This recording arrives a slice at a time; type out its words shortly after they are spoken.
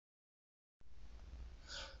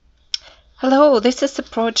Hello, this is a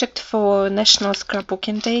project for National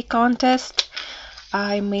Scrapbooking Day contest.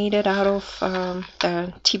 I made it out of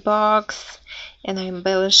the tea box and I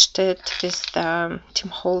embellished it with the Tim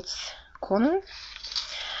Holtz corner.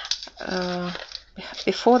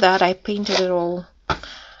 Before that, I painted it all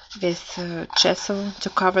with gesso to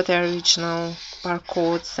cover the original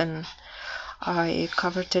barcodes, and I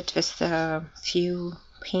covered it with a few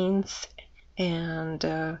paints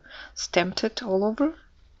and stamped it all over.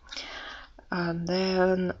 And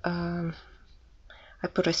then I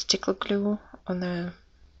put a sticker glue on the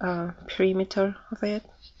perimeter of it.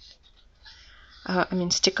 I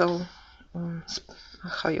mean stickle,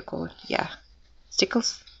 how you call it? Yeah,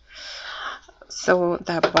 stickles. So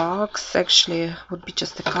the box actually would be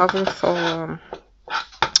just the cover for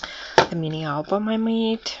the mini album I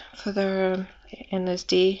made for the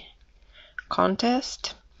NSD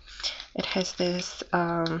contest. It has this,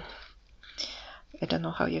 I don't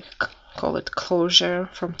know how you call it, closure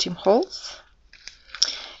from Tim Holtz.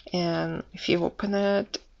 And if you open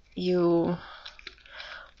it, you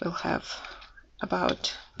will have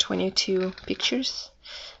about 22 pictures.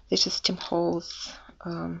 This is Tim Holtz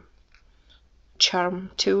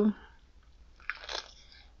Charm 2.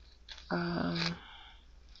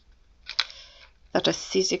 That is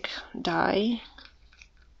Sizik die.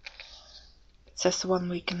 It says 1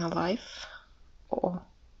 week in a life. Or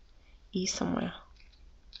E somewhere.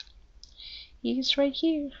 E is right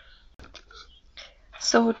here.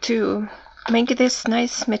 So to make this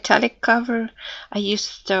nice metallic cover, I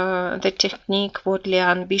used the technique what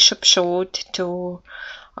Leanne Bishop showed to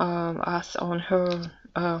us on her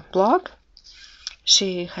blog.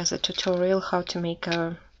 She has a tutorial how to make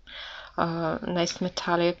a nice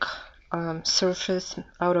metallic surface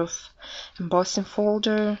out of embossing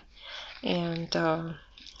folder and an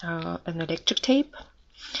electric tape.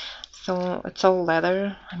 So it's all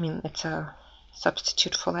leather. I mean, it's a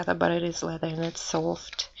substitute for leather, but it is leather and it's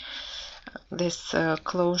soft. This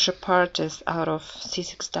closure part is out of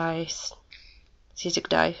Sizik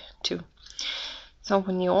die too. So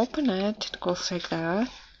when you open it, it goes like that.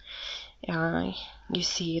 You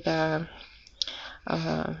see the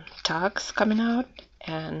tags coming out,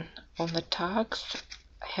 and on the tags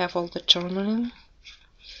I have all the journaling.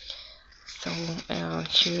 So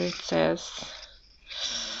here it says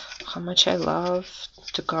how much I love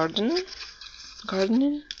to gardening,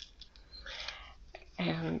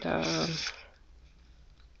 and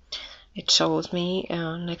it shows me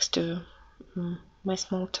next to my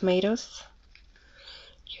small tomatoes.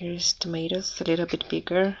 Here's tomatoes a little bit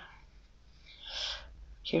bigger.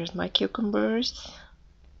 Here's my cucumbers,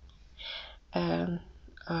 and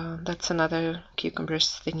that's another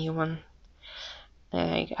cucumbers, the new one.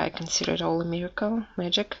 I consider it all a miracle,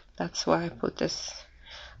 magic. That's why I put this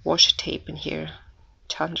washi tape in here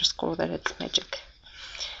to underscore that it's magic.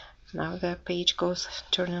 Now the page goes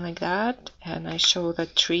turning like that, and I show the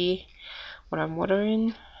tree what I'm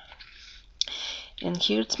watering. And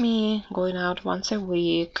here's me going out once a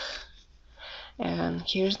week, and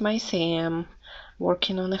here's my Sam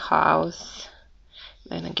working on the house.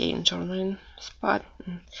 And again, journaling spot.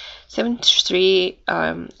 73,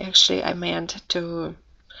 actually I meant to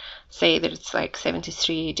say that it's like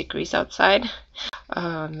 73 degrees outside.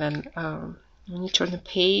 Then when you turn the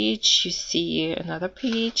page, you see another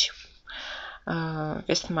page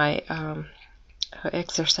with my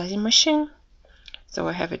exercising machine. So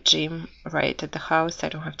I have a gym right at the house. I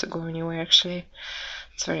don't have to go anywhere actually.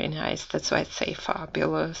 It's very nice. That's why I say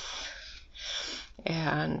fabulous.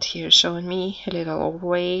 And here showing me a little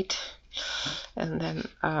overweight. And then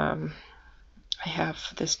I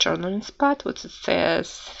have this journaling spot which it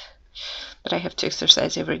says that I have to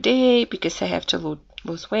exercise every day because I have to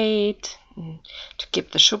lose weight, to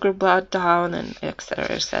keep the sugar blood down, and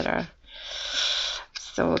etc, etc.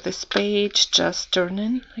 So this page just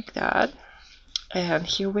turning like that, and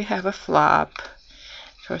here we have a flap.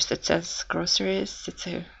 First it says groceries. It's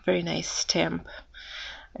a very nice stamp.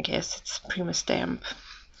 I guess it's Prima stamp.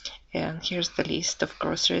 And here's the list of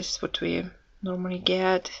groceries what we normally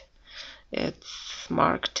get. It's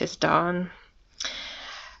marked as done.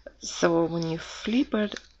 So when you flip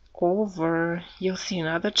it over, you'll see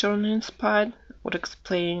another journaling spot what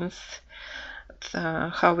explains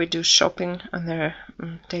how we do shopping on a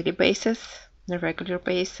daily basis, on a regular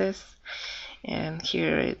basis. And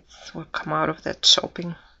here it's what come out of that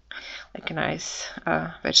shopping, like a nice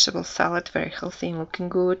vegetable salad, very healthy and looking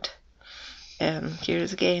good. And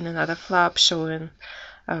here's again another flap showing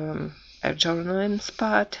a journaling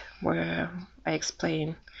spot where I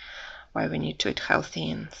explain why we need to eat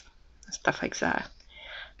healthy and stuff like that.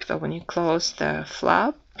 So when you close the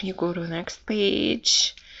flap, you go to the next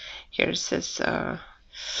page Here says the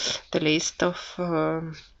list of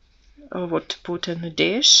what to put in a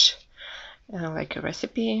dish, like a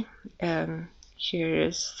recipe. And here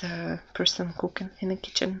is the person cooking in the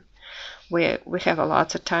kitchen. We have a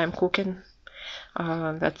lot of time cooking.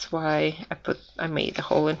 That's why I made the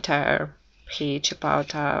whole entire page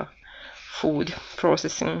about food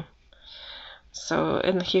processing. So,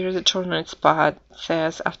 and here the journaling spot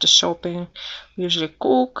says after shopping, we usually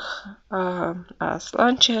cook as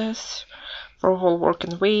lunches for a whole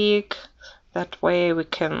working week. That way we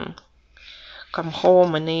can come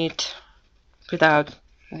home and eat without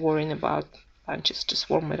worrying about lunches, just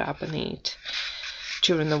warm it up and eat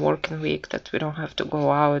during the working week, that we don't have to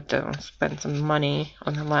go out and spend some money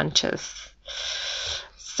on the lunches.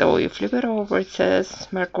 So you flip it over, it says,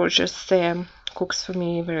 "My gorgeous Sam cooks for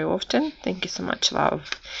me very often. Thank you so much, love."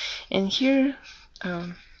 And here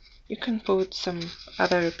you can put some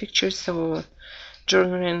other pictures or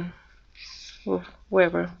journaling,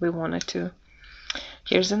 wherever we wanted to.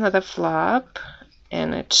 Here's another flap,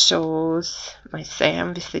 and it shows my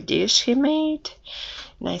Sam with the dish he made,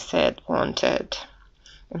 and I said wanted.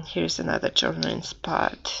 And here's another journaling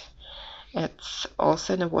spot. It's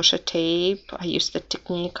also in a washi tape. I used the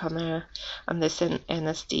technique on this in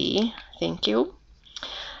NSD. Thank you.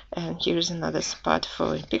 And here's another spot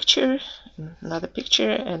for a picture, another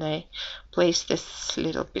picture, and I placed this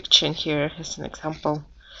little picture in here as an example.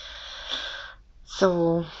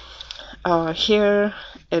 So here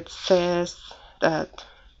it says that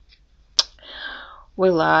we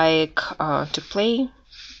like to play,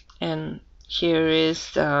 and here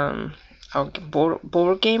is our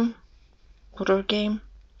board game.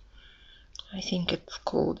 I think it's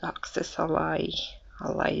called Access Allies.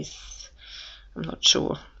 I'm not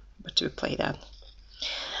sure, but we play that.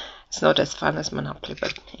 It's not as fun as Monopoly,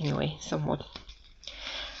 but anyway, somewhat.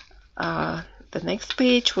 The next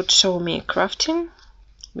page would show me crafting,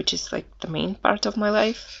 which is like the main part of my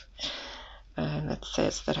life. And it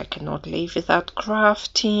says that I cannot live without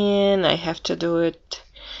crafting. I have to do it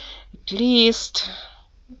at least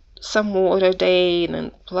some more a day,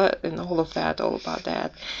 and all of that, all about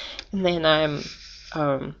that. And then I'm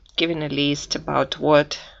given a list about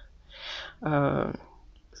what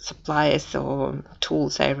supplies or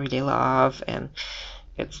tools I really love, and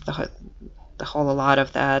it's the whole lot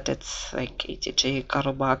of that. It's like ATG,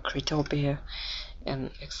 Carlebach, Critopia,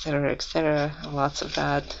 and etc. Lots of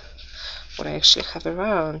that. What I actually have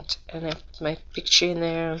around, and I put my picture in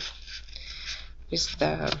there with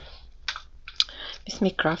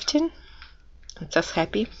me crafting. I'm just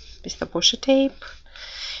happy with the washi tape.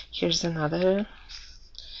 Here's another.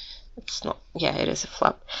 It's not, yeah, it is a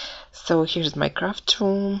flap. So here's my craft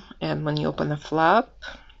room, and when you open the flap,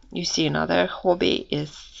 you see another hobby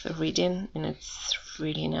is reading, and it's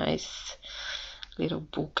really nice little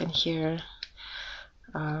book in here.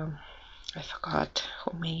 I forgot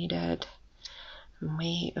who made it.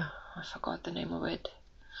 I forgot the name of it.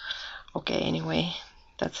 Okay, anyway,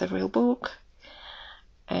 that's a real book.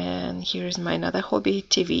 And here's my another hobby,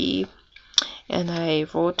 TV. And I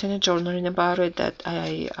wrote in a journal about it that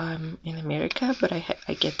I'm in America, but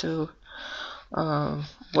I get to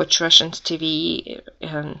watch Russian TV,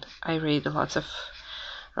 and I read lots of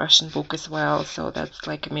Russian book as well. So that's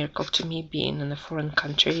like a miracle to me, being in a foreign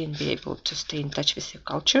country and be able to stay in touch with your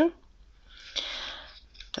culture.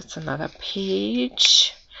 That's another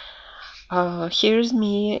page. Here's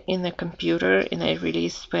me in the computer, and I really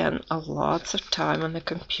spend a lot of time on the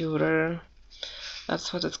computer.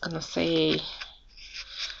 That's what it's gonna say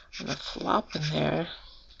on the flap in there.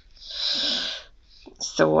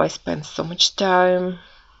 So I spend so much time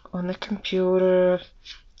on the computer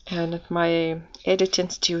and at my editing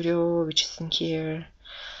studio, which is in here,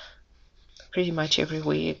 pretty much every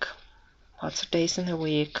week, lots of days in a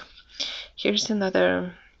week. Here's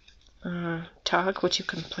another tag which you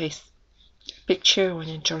can place picture on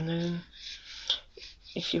your journal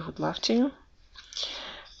if you would love to.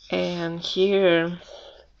 And here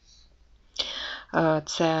it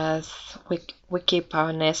says we keep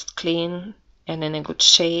our nest clean and in a good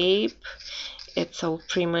shape. It's all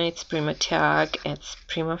Prima, it's Prima tag, it's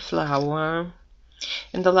Prima flower.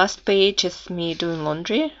 And the last page is me doing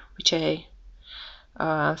laundry, which I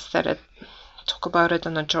started talk about it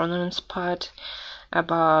on a journaling spot,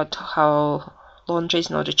 about how laundry is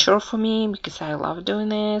not a chore for me because I love doing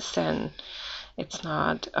this, and it's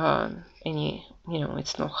not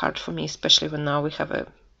it's not hard for me, especially when now we have a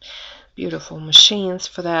beautiful machines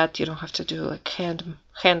for that. You don't have to do like hand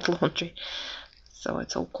laundry, so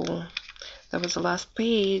it's all cool. That was the last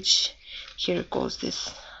page. Here goes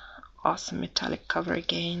this awesome metallic cover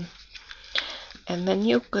again, And then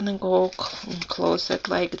you're gonna go close it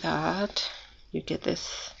like that. You get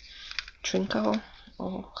this trinkle,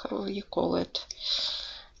 or how you call it,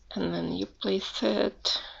 and then you place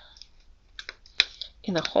it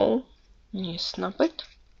in a hole and you snap it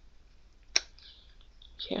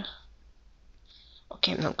here.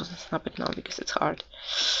 Okay, I'm not gonna snap it now because it's hard.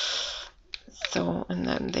 So, and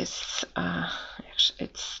then this actually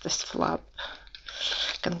it's this flap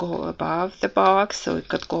can go above the box, so it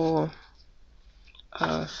could go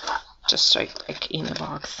just right like in the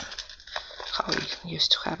box how we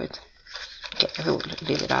used to have it. Okay, I will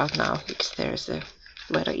leave it out now because there's a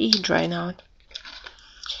letter E drying out.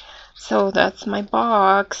 So that's my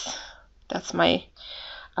box. That's my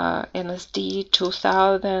NSD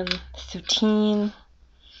 2013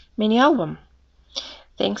 mini album.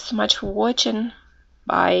 Thanks so much for watching.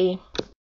 Bye.